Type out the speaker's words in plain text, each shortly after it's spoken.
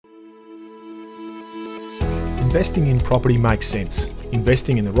investing in property makes sense,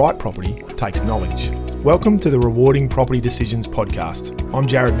 investing in the right property takes knowledge. Welcome to the Rewarding Property Decisions podcast. I'm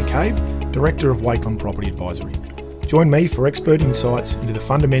Jared McCabe, Director of Wakelin Property Advisory. Join me for expert insights into the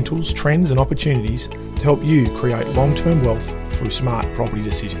fundamentals, trends and opportunities to help you create long-term wealth through smart property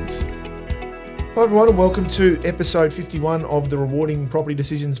decisions. Hi everyone, and welcome to episode 51 of the Rewarding Property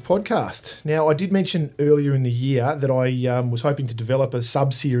Decisions podcast. Now, I did mention earlier in the year that I was hoping to develop a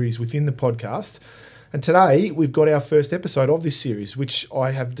sub-series within the podcast. And today we've got our first episode of this series, which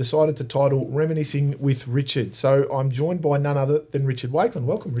I have decided to title Reminiscing with Richard. So I'm joined by none other than Richard Wakelin.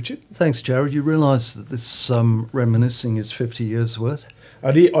 Welcome, Richard. Thanks, Jared. You realise that this Reminiscing is 50 years worth?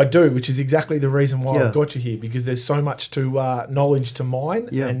 I do, which is exactly the reason why I've got you here, because there's so much to knowledge to mine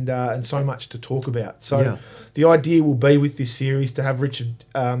and so much to talk about. So the idea will be with this series to have Richard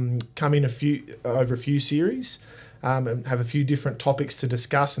come in over a few series and have a few different topics to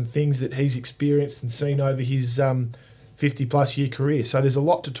discuss and things that he's experienced and seen over his 50-plus year career. So there's a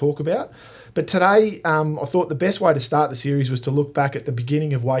lot to talk about. But today, I thought the best way to start the series was to look back at the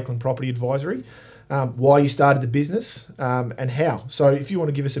beginning of Wakelin Property Advisory, why you started the business and how. So if you want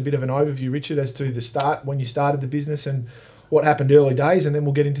to give us a bit of an overview, Richard, as to the start, when you started the business and what happened early days, and then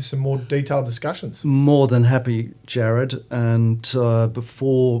we'll get into some more detailed discussions. More than happy, Jared. And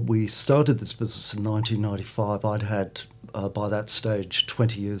before we started this business in 1995, I'd had, by that stage,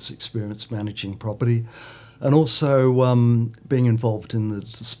 20 years experience managing property and also being involved in the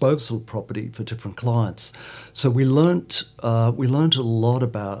disposal of property for different clients. So we learnt a lot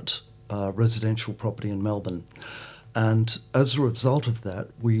about residential property in Melbourne. And as a result of that,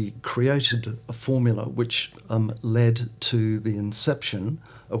 we created a formula which led to the inception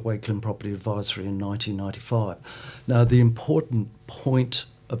of Wakelin Property Advisory in 1995. Now, the important point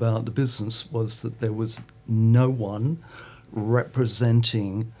about the business was that there was no one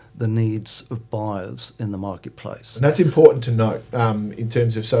representing the needs of buyers in the marketplace. And that's important to note in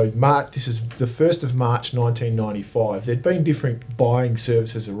terms of, this is the 1st of March 1995. There'd been different buying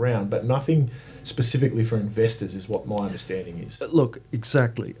services around, but nothing specifically for investors is what my understanding is. Look,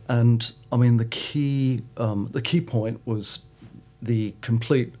 exactly. And I mean, the key point was the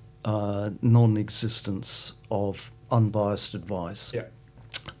complete non-existence of unbiased advice. Yeah.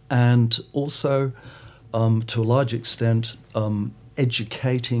 And also, to a large extent,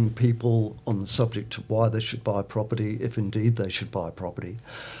 educating people on the subject of why they should buy property, if indeed they should buy property.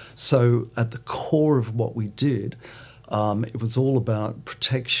 So at the core of what we did, it was all about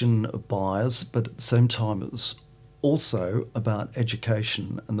protection of buyers, but at the same time it was also about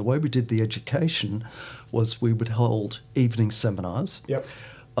education. And the way we did the education was we would hold evening seminars,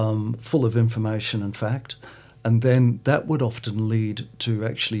 full of information and fact, and then that would often lead to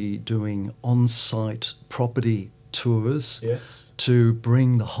actually doing on-site property tours to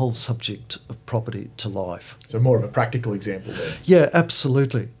bring the whole subject of property to life. So more of a practical example there. Yeah,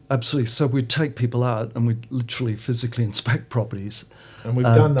 absolutely. Absolutely. So we'd take people out and we'd literally physically inspect properties. And we've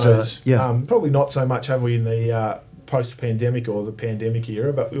done those, probably not so much have we in the post-pandemic or the pandemic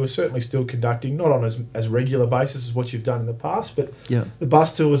era, but we were certainly still conducting, not on as regular basis as what you've done in the past, but the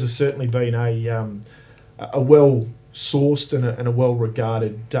bus tours have certainly been a well-sourced and a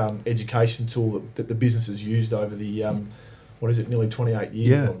well-regarded education tool that the business has used over the, nearly 28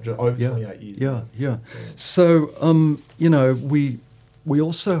 years? Over 28 years. Yeah. So, we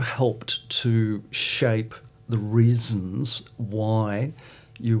also helped to shape the reasons why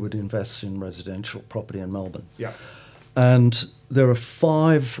you would invest in residential property in Melbourne. Yeah. And there are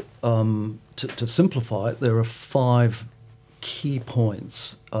five, to simplify it, there are 5 key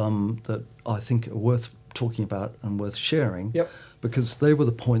points that I think are worth talking about and worth sharing, because they were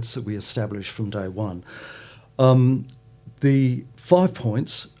the points that we established from day one. The 5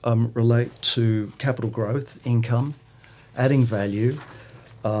 points relate to capital growth, income, adding value,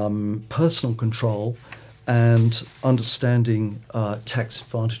 personal control, and understanding tax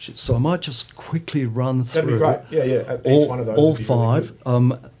advantages. So I might just quickly run through That'd be great. Each one of those all 5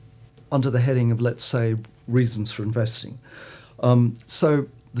 really under the heading of, let's say, reasons for investing. So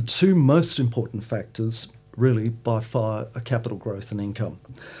the 2 most important factors, really, by far, are capital growth and income.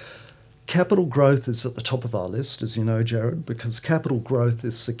 Capital growth is at the top of our list, as you know, Jared, because capital growth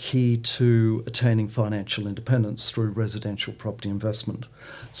is the key to attaining financial independence through residential property investment.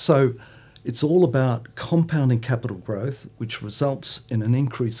 So it's all about compounding capital growth, which results in an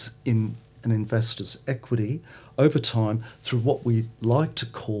increase in an investor's equity over time through what we like to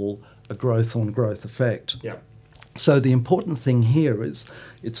call a growth-on-growth effect. Yeah. So the important thing here is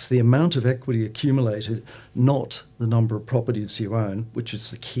it's the amount of equity accumulated, not the number of properties you own, which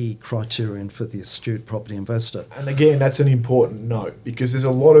is the key criterion for the astute property investor. And again, that's an important note, because there's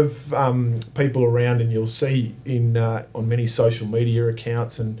a lot of people around, and you'll see on many social media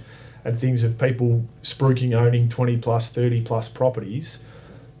accounts and things of people spruiking owning 20 plus, 30 plus properties.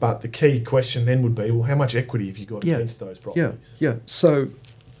 But the key question then would be, well, how much equity have you got against those properties? Yeah. So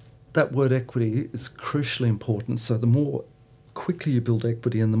that word equity is crucially important. So the more quickly you build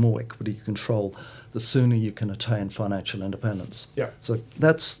equity and the more equity you control, the sooner you can attain financial independence. Yeah. So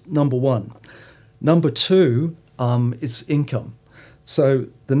that's number one. Number two is income. So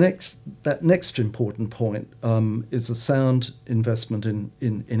that next important point is a sound investment in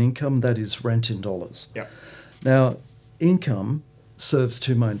income, that is rent in dollars. Yeah. Now, income serves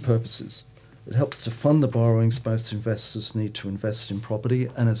two main purposes. It helps to fund the borrowings most investors need to invest in property,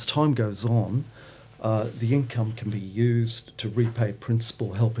 and as time goes on, the income can be used to repay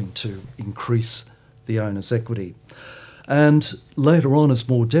principal, helping to increase the owner's equity. And later on, as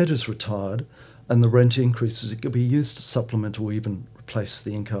more debt is retired and the rent increases, it can be used to supplement or even replace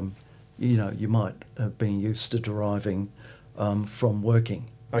the income you might have been used to deriving from working.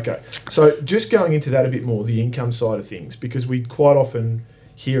 Okay, so just going into that a bit more, the income side of things, because we quite often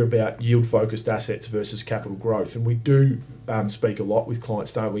hear about yield-focused assets versus capital growth, and we do speak a lot with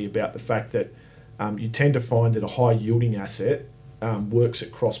clients, don't we, about the fact that you tend to find that a high-yielding asset works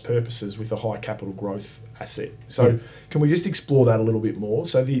at cross purposes with a high capital growth asset. So can we just explore that a little bit more?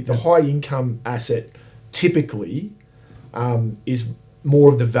 So the high-income asset typically is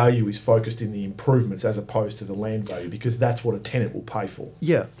more of the value is focused in the improvements as opposed to the land value, because that's what a tenant will pay for.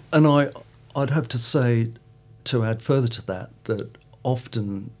 Yeah, and I'd have to say, to add further to that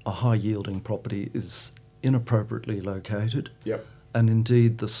often a high-yielding property is inappropriately located. Yep. And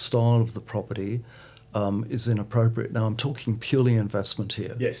indeed the style of the property is inappropriate. Now I'm talking purely investment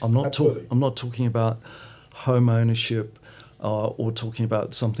here. Yes, I'm not absolutely. I'm not talking about home ownership or talking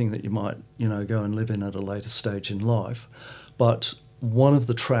about something that you might go and live in at a later stage in life. But one of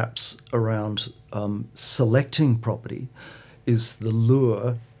the traps around selecting property is the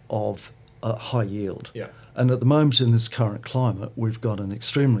lure of high yield. Yeah. And at the moment in this current climate, we've got an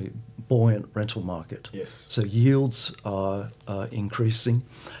extremely buoyant rental market. Yes. So yields are increasing.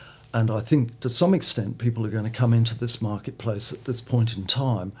 And I think to some extent people are going to come into this marketplace at this point in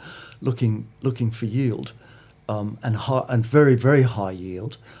time looking for yield and very, very high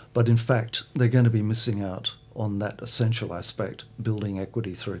yield. But in fact, they're going to be missing out on that essential aspect, building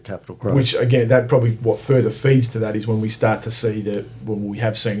equity through capital growth. Which, again, that probably what further feeds to that is when we start to see that when we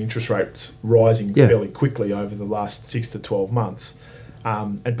have seen interest rates rising fairly quickly over the last 6 to 12 months,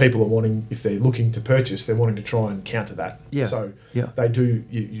 and people are wanting, if they're looking to purchase, they're wanting to try and counter that. Yeah. So they do.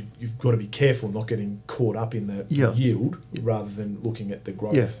 You've got to be careful not getting caught up in the yield rather than looking at the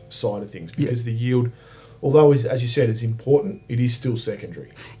growth side of things, because the yield, although, as you said, is important, it is still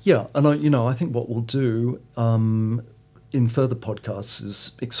secondary. Yeah, and I think what we'll do in further podcasts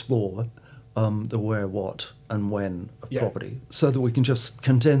is explore the where, what, and when of property, so that we can just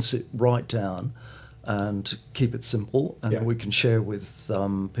condense it right down and keep it simple, and we can share with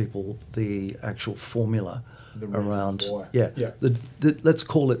people the actual formula around. Let's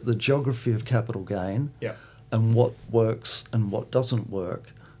call it the geography of capital gain, and what works and what doesn't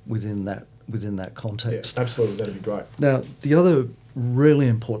work within that context. Yeah, absolutely, that'd be great. Now, the other really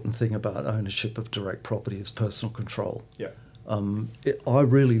important thing about ownership of direct property is personal control. Yeah. I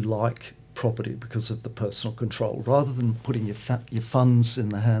really like property because of the personal control. Rather than putting your funds in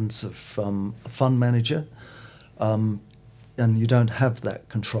the hands of a fund manager, and you don't have that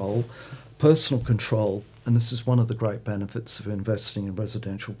control, personal control, and this is one of the great benefits of investing in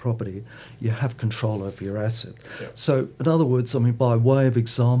residential property, you have control over your asset. Yeah. So, in other words, by way of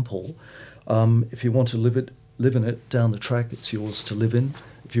example, if you want to live in it down the track, it's yours to live in.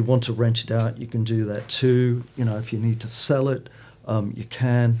 If you want to rent it out, you can do that too. If you need to sell it, you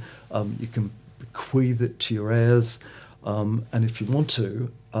can. You can bequeath it to your heirs, and if you want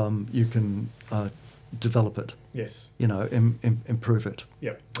to, you can develop it. Yes. Improve it.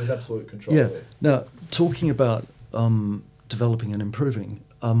 Yeah, there's absolute control there. Now, talking about developing and improving,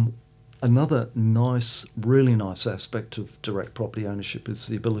 another really nice aspect of direct property ownership is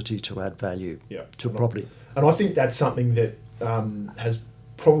the ability to add value to property. And I think that's something that has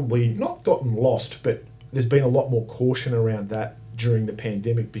probably not gotten lost, but there's been a lot more caution around that during the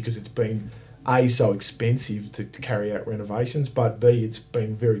pandemic, because it's been A, so expensive to carry out renovations, but B, it's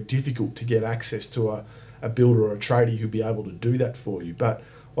been very difficult to get access to a builder or a tradie who'd be able to do that for you. But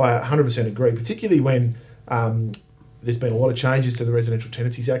I 100% agree, particularly when there's been a lot of changes to the Residential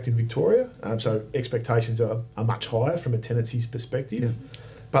Tenancies Act in Victoria, so expectations are much higher from a tenancies perspective. Yeah.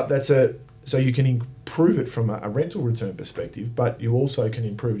 But so you can improve it from a rental return perspective, but you also can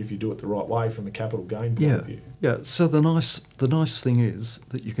improve it if you do it the right way from a capital gain point of view. Yeah. So the nice thing is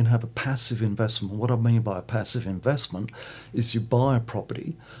that you can have a passive investment. What I mean by a passive investment is you buy a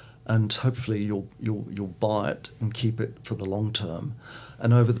property, and hopefully you'll buy it and keep it for the long term.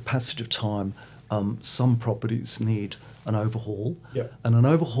 And over the passage of time, some properties need an overhaul, and an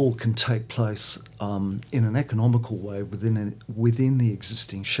overhaul can take place in an economical way within the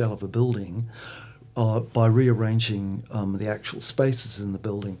existing shell of a building by rearranging the actual spaces in the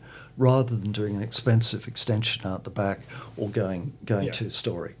building, rather than doing an expensive extension out the back or going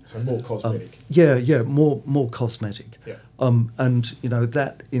two-storey. So more cosmetic. More cosmetic. Yeah. And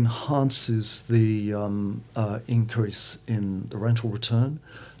that enhances the increase in the rental return,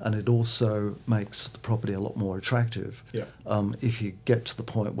 and it also makes the property a lot more attractive. Yeah. If you get to the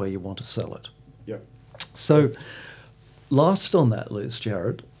point where you want to sell it. Yeah. So, last on that list,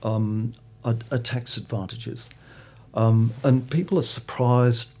 Jared, are tax advantages. And people are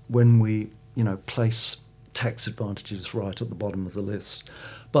surprised when we, place tax advantages right at the bottom of the list.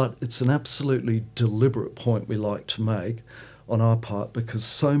 But it's an absolutely deliberate point we like to make on our part, because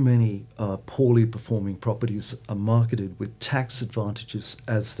so many poorly performing properties are marketed with tax advantages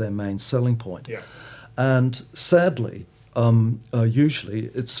as their main selling point. Yeah. And sadly, usually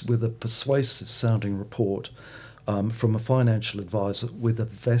it's with a persuasive sounding report from a financial advisor with a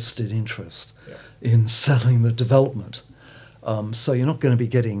vested interest in selling the development. So you're not going to be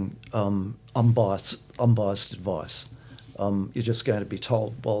getting unbiased advice. You're just going to be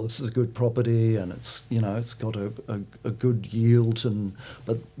told, well, this is a good property and it's got a good yield,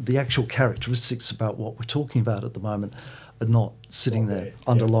 but the actual characteristics about what we're talking about at the moment are not sitting there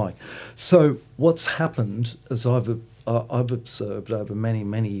underlying. So what's happened, as I've observed over many,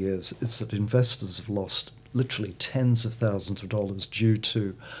 many years, is that investors have lost literally tens of thousands of dollars due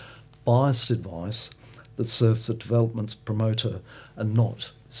to biased advice that serves the development promoter and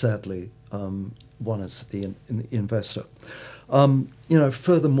not, sadly, one as the investor.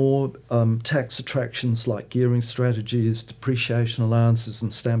 Furthermore, tax attractions like gearing strategies, depreciation allowances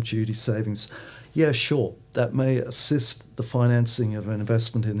and stamp duty savings, sure, that may assist the financing of an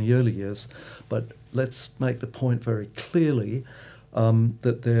investment in the early years, but let's make the point very clearly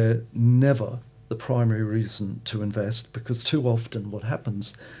that they're never the primary reason to invest, because too often what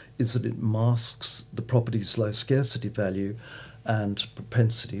happens is that it masks the property's low scarcity value and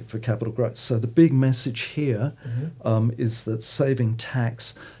propensity for capital growth. So the big message here is that saving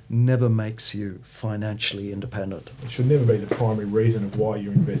tax never makes you financially independent. It should never be the primary reason of why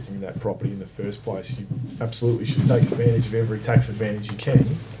you're investing in that property in the first place. You absolutely should take advantage of every tax advantage you can,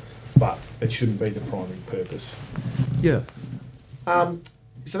 but it shouldn't be the primary purpose. Yeah.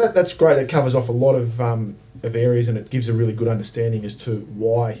 So that's great. It covers off a lot of areas, and it gives a really good understanding as to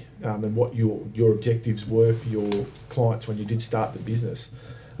why and what your objectives were for your clients when you did start the business.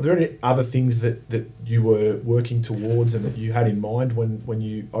 Are there any other things that you were working towards and that you had in mind when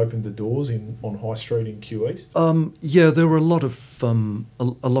you opened the doors on High Street in Kew East? There were a lot of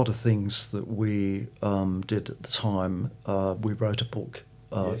things that we did at the time. We wrote a book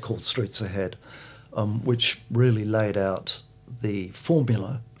called Streets Ahead, which really laid out the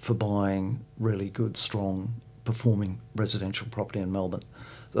formula for buying really good, strong, performing residential property in Melbourne.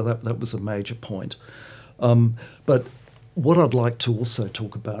 So that was a major point. But what I'd like to also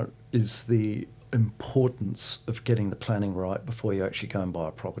talk about is the importance of getting the planning right before you actually go and buy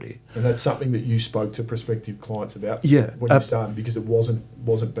a property. And that's something that you spoke to prospective clients about when you started, because it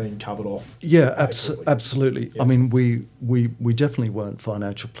wasn't being covered off. Yeah, absolutely. Yeah. I mean, we definitely weren't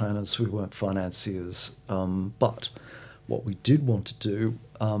financial planners, we weren't financiers, but what we did want to do,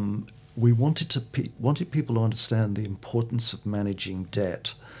 we wanted people to understand the importance of managing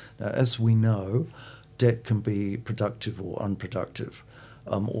debt. Now, as we know, debt can be productive or unproductive,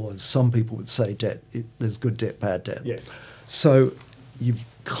 or as some people would say, there's good debt, bad debt. Yes. So you've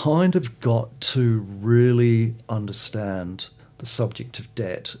kind of got to really understand the subject of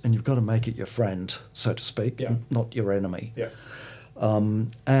debt, and you've got to make it your friend, so to speak, not your enemy. Yeah.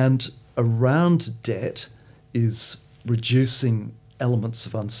 And around debt is reducing elements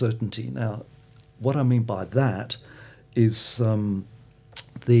of uncertainty. Now, what I mean by that is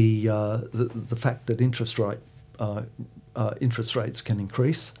the fact that interest rates can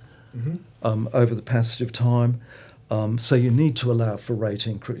increase over the passage of time. So you need to allow for rate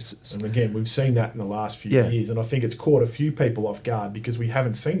increases. And again, we've seen that in the last few years, and I think it's caught a few people off guard because we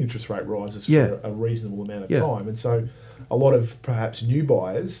haven't seen interest rate rises for a reasonable amount of time, and so a lot of perhaps new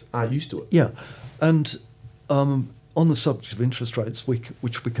buyers aren't used to it. Yeah, and on the subject of interest rates,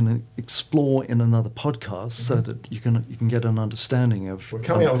 which we can explore in another podcast, so that you can get an understanding of. We're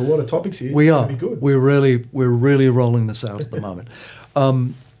coming out with a lot of topics here. We are. Be good. We're really rolling this out at the moment.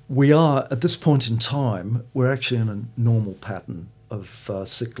 We are at this point in time. We're actually in a normal pattern of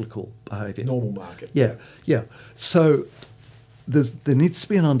cyclical behaviour. Normal market. Yeah. So there needs to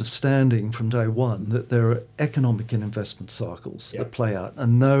be an understanding from day one that there are economic and investment cycles that play out,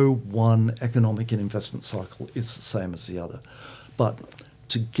 and no one economic and investment cycle is the same as the other. But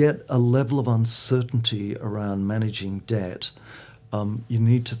to get a level of uncertainty around managing debt, you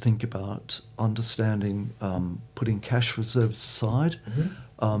need to think about understanding putting cash reserves aside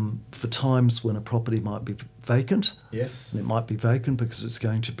for times when a property might be vacant. Yes. And it might be vacant because it's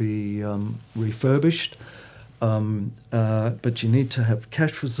going to be refurbished. But you need to have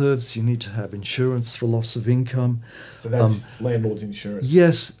cash reserves, you need to have insurance for loss of income. So that's landlord's insurance.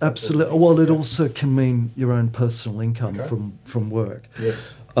 Yes, absolutely. Well, it also can mean your own personal income from work.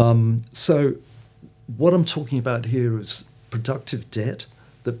 Yes. So what I'm talking about here is productive debt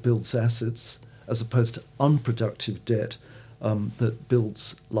that builds assets as opposed to unproductive debt that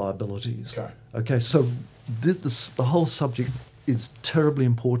builds liabilities. Okay, so the whole subject is terribly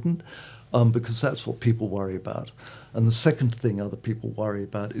important. Because that's what people worry about. And the second thing other people worry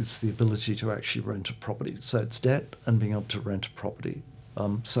about is the ability to actually rent a property. So it's debt and being able to rent a property.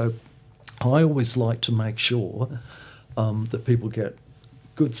 So I always like to make sure that people get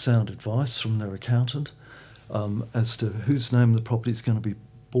good sound advice from their accountant as to whose name the property is going to be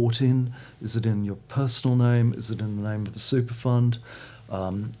bought in. Is it in your personal name? Is it in the name of a super fund?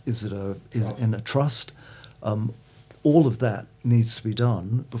 Is it in a trust? All of that needs to be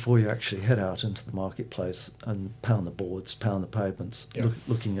done before you actually head out into the marketplace and pound the boards, pound the pavements,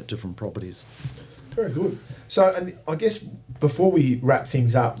 looking at different properties. Very good. So, and I guess before we wrap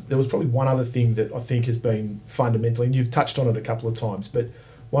things up, there was probably one other thing that I think has been fundamental, and you've touched on it a couple of times, but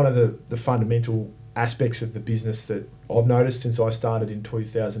one of the fundamental aspects of the business that I've noticed since I started in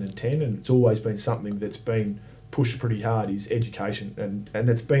 2010, and it's always been something that's been pushed pretty hard, is education. And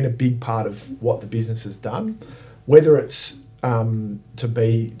it's been a big part of what the business has done. Whether it's to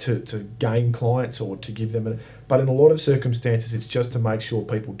gain clients or to give them, but in a lot of circumstances, it's just to make sure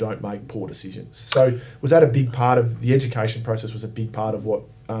people don't make poor decisions. So was that a big part of the education process? Was a big part of what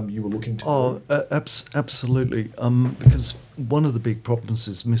you were looking to do? Absolutely. Because one of the big problems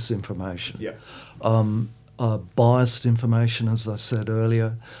is misinformation. Biased information, as I said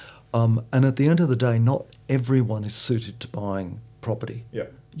earlier. And at the end of the day, not everyone is suited to buying property.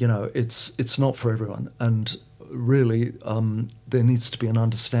 You know, it's not for everyone. And really, there needs to be an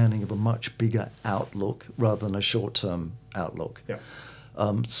understanding of a much bigger outlook rather than a short-term outlook.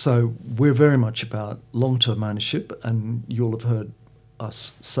 So we're very much about long-term ownership, and you'll have heard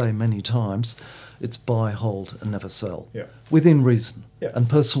us say many times, it's buy, hold, and never sell, within reason. And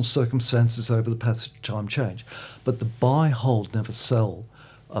personal circumstances over the passage of time change. But the buy, hold, never sell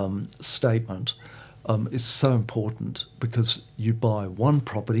statement is so important, because you buy one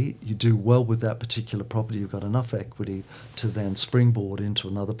property, you do well with that particular property, you've got enough equity to then springboard into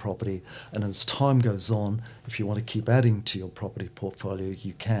another property, and as time goes on, if you want to keep adding to your property portfolio,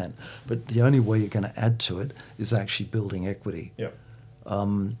 you can. But the only way you're going to add to it is actually building equity.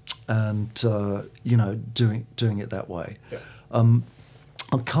 Doing it that way. I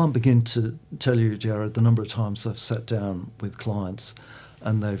can't begin to tell you, Jared, the number of times I've sat down with clients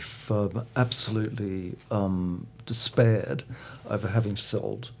and they've absolutely despaired over having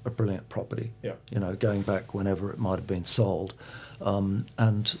sold a brilliant property. Going back whenever it might have been sold,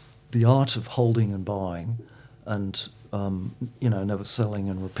 and the art of holding and buying, and never selling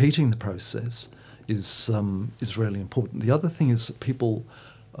and repeating the process is really important. The other thing is that people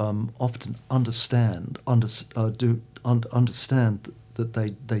often understand that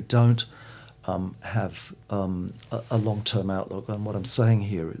they don't have a long-term outlook. And what I'm saying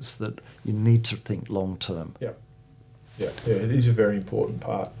here is that you need to think long-term. It is a very important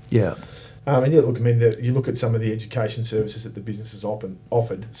part. You look at some of the education services that the business has offered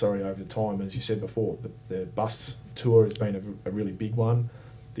over time. As you said before, the bus tour has been a really big one.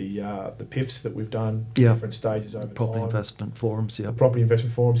 The PIFs that we've done, different stages over property time. Investment forums, The property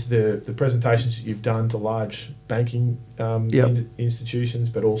investment forums, the presentations that you've done to large banking institutions,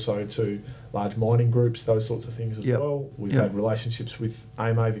 but also to large mining groups, those sorts of things as well. We've had relationships with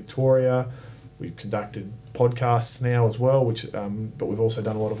AMA Victoria. We've conducted podcasts now as well, but we've also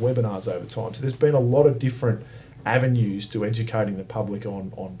done a lot of webinars over time. So there's been a lot of different avenues to educating the public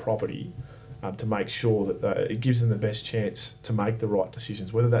on property. To make sure that it gives them the best chance to make the right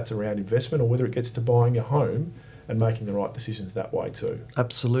decisions, whether that's around investment or whether it gets to buying a home and making the right decisions that way too.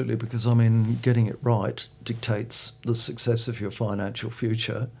 Absolutely, because I mean, getting it right dictates the success of your financial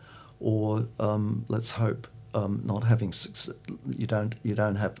future, or let's hope not having success. You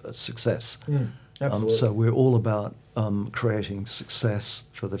don't have a success. Absolutely. So we're all about creating success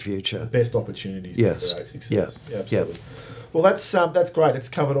for the future. Best opportunities to create success. Yeah, absolutely. Well, that's great.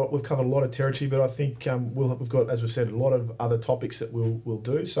 We've covered a lot of territory, but I think we've got, as we've said, a lot of other topics that we'll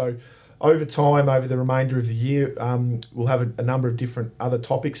do. So over time, over the remainder of the year, we'll have a number of different other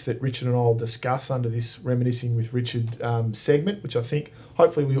topics that Richard and I will discuss under this Reminiscing with Richard segment, which I think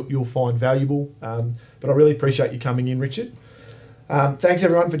hopefully you'll find valuable. But I really appreciate you coming in, Richard. Thanks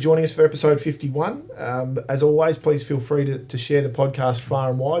everyone for joining us for episode 51. As always, please feel free to share the podcast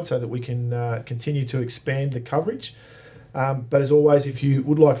far and wide so that we can continue to expand the coverage. But as always, if you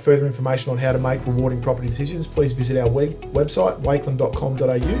would like further information on how to make rewarding property decisions, please visit our website, wakelin.com.au,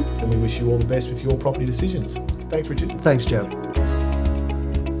 and we wish you all the best with your property decisions. Thanks, Richard. Thanks, Joe.